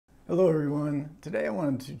Hello everyone. Today I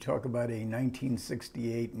wanted to talk about a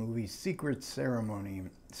 1968 movie, Secret Ceremony,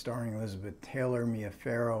 starring Elizabeth Taylor, Mia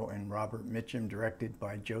Farrow, and Robert Mitchum, directed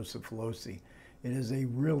by Joseph Losey. It is a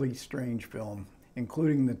really strange film,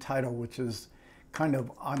 including the title, which is kind of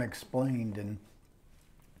unexplained, and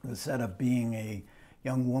the setup being a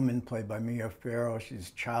young woman played by Mia Farrow.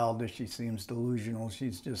 She's childish, she seems delusional,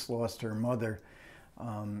 she's just lost her mother.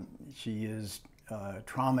 She is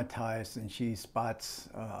traumatized, and she spots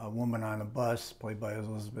a woman on a bus played by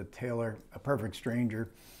Elizabeth Taylor, a perfect stranger,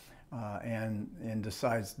 and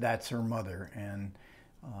decides that's her mother. And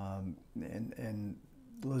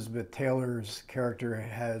Elizabeth Taylor's character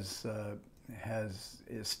is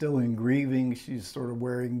still in grieving. She's sort of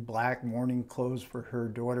wearing black mourning clothes for her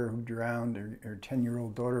daughter who drowned, her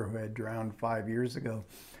 10-year-old daughter who had drowned 5 years ago.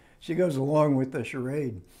 She goes along with the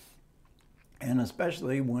charade, and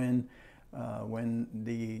especially when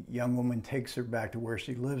the young woman takes her back to where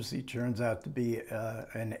she lives, she turns out to be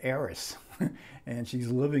an heiress, and she's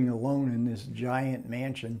living alone in this giant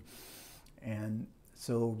mansion. And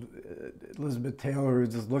so Elizabeth Taylor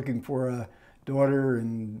is looking for a daughter,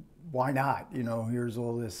 and why not? You know, here's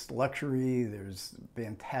all this luxury, there's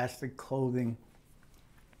fantastic clothing.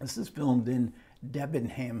 This is filmed in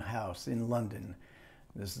Debenham House in London.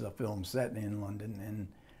 This is a film set in London, and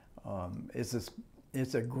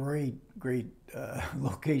it's a great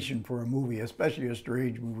location for a movie, especially a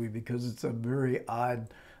strange movie, because it's a very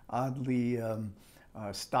oddly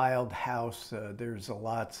styled house. There's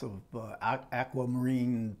lots of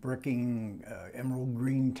aquamarine bricking, emerald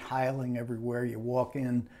green tiling everywhere. You walk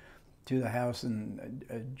in to the house, and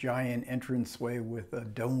a giant entranceway with a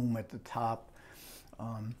dome at the top.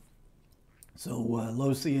 So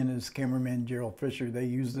Losey and his cameraman Gerald Fisher, they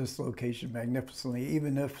use this location magnificently.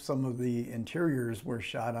 Even if some of the interiors were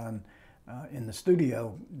shot on in the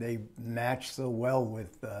studio, they match so well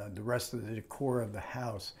with the rest of the decor of the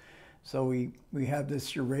house. So we have this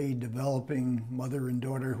charade developing, mother and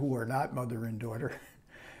daughter who are not mother and daughter,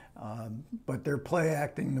 but they're play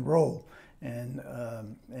acting the role. And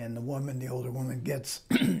the older woman gets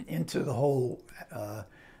into the whole.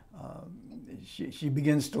 She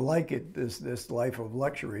begins to like it, this life of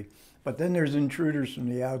luxury. But then there's intruders from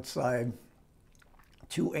the outside.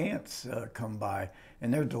 Two aunts come by,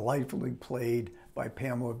 and they're delightfully played by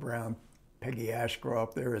Pamela Brown, Peggy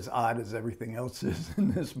Ashcroft. They're as odd as everything else is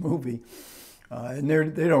in this movie. And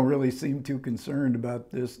they don't really seem too concerned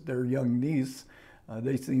about their young niece.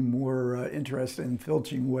 They seem more interested in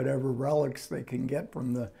filching whatever relics they can get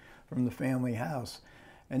from the family house.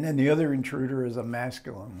 And then the other intruder is a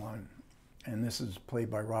masculine one, and this is played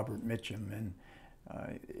by Robert Mitchum,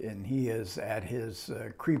 and he is at his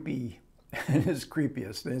creepiest.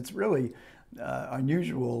 And it's really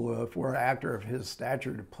unusual for an actor of his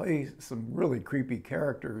stature to play some really creepy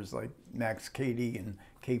characters like Max Cady and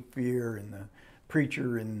Cape Fear and the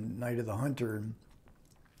preacher in Night of the Hunter.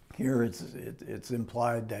 Here it's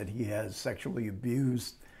implied that he has sexually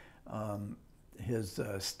abused his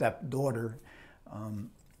stepdaughter.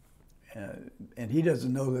 And he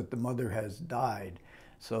doesn't know that the mother has died.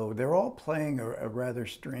 So they're all playing a rather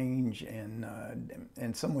strange and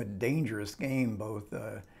somewhat dangerous game, both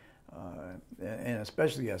and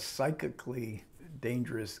especially a psychically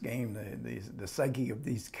dangerous game. The psyche of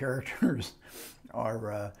these characters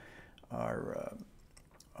are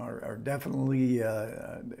definitely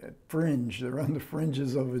fringe. They're on the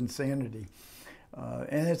fringes of insanity,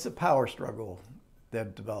 and it's a power struggle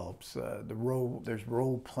that develops. There's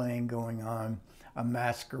role playing going on, a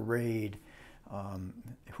masquerade.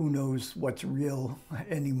 Who knows what's real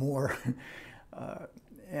anymore?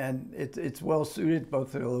 And it's well suited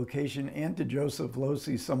both to the location and to Joseph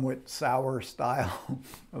Losey's somewhat sour style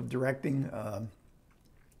of directing.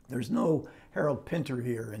 There's no Harold Pinter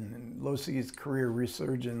here, and Losey's career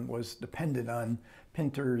resurgence was dependent on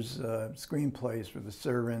Pinter's screenplays for The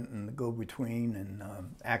Servant and The Go-Between and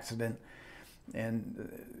Accident. And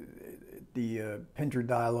the Pinter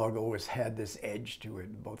dialogue always had this edge to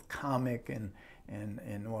it, both comic and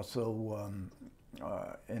also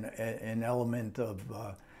an element of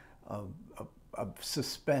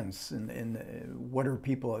suspense and what are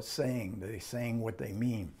people saying? They're saying what they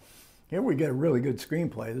mean. Here we get a really good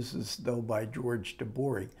screenplay. This is though by George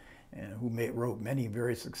Tabori, who wrote many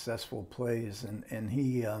very successful plays, and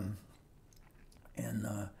he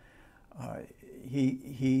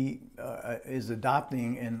is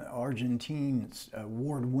adopting an Argentine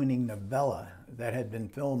award-winning novella that had been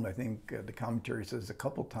filmed, I think the commentary says, a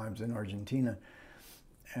couple times in Argentina.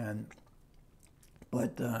 And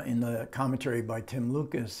But in the commentary by Tim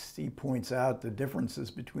Lucas, he points out the differences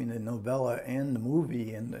between the novella and the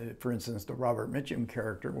movie. And for instance, the Robert Mitchum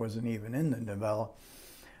character wasn't even in the novella.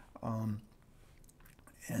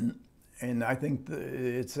 And I think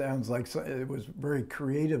it sounds like it was very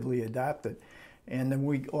creatively adapted. And then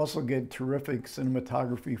we also get terrific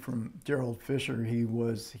cinematography from Gerald Fisher. He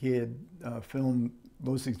had filmed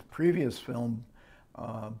Lucy's previous film,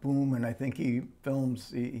 Boom, and I think he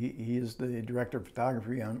is the director of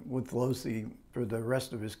photography with Lucy for the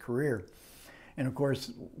rest of his career. And of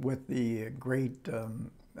course, with the great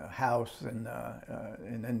house, and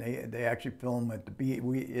then they actually film at the beach.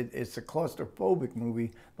 It's a claustrophobic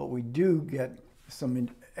movie, but we do get some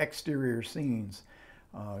exterior scenes.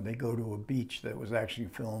 They go to a beach that was actually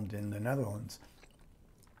filmed in the Netherlands.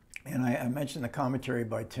 And I mentioned the commentary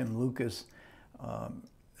by Tim Lucas.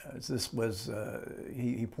 This was,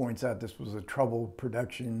 he points out this was a troubled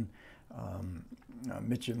production.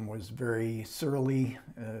 Mitchum was very surly.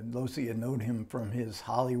 Lucy had known him from his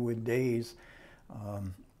Hollywood days.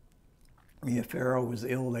 Mia Farrow was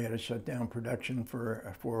ill. They had to shut down production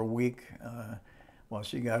for a week while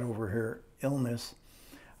she got over her illness.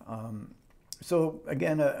 So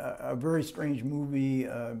again, a very strange movie.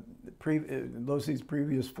 Lucy's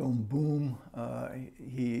previous film, Boom.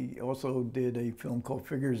 He also did a film called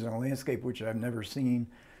Figures in a Landscape, which I've never seen.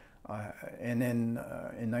 And then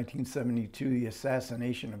in 1972, The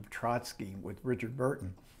Assassination of Trotsky with Richard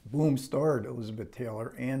Burton. Boom starred Elizabeth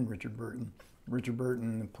Taylor and Richard Burton. Richard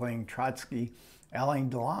Burton playing Trotsky,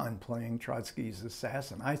 Alain Delon playing Trotsky's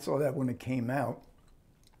assassin. I saw that when it came out.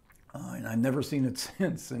 And I've never seen it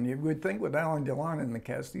since. And you would think with Alain Delon in the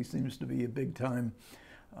cast, he seems to be a big-time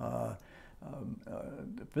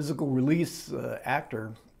physical release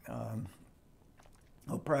actor.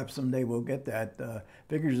 Well, perhaps someday we'll get that.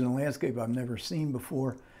 Figures in a Landscape I've never seen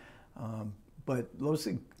before. But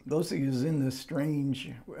Lucy is in this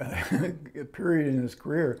strange period in his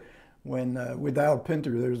career when without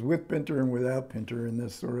Pinter, there's with Pinter and without Pinter in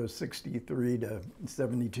this sort of 63 to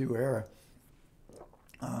 72 era.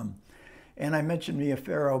 And I mentioned Mia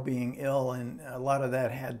Farrow being ill, and a lot of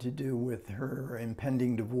that had to do with her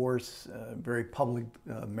impending divorce, very public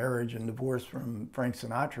marriage and divorce from Frank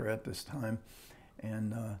Sinatra at this time.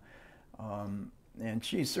 And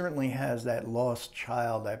she certainly has that lost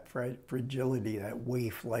child, that fragility, that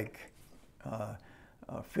waif-like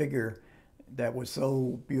figure that was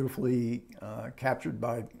so beautifully captured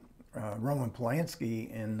by Roman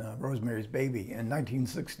Polanski in Rosemary's Baby in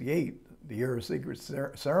 1968. The Year of Secret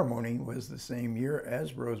Ceremony was the same year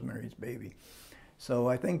as Rosemary's Baby. So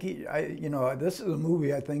I think this is a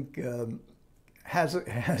movie I think has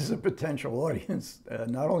a potential audience,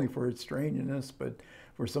 not only for its strangeness, but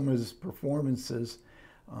for some of his performances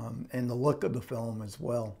and the look of the film as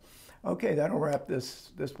well. Okay, that'll wrap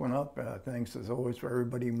this one up. Thanks as always for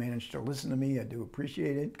everybody who managed to listen to me. I do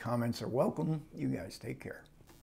appreciate it. Comments are welcome. You guys take care.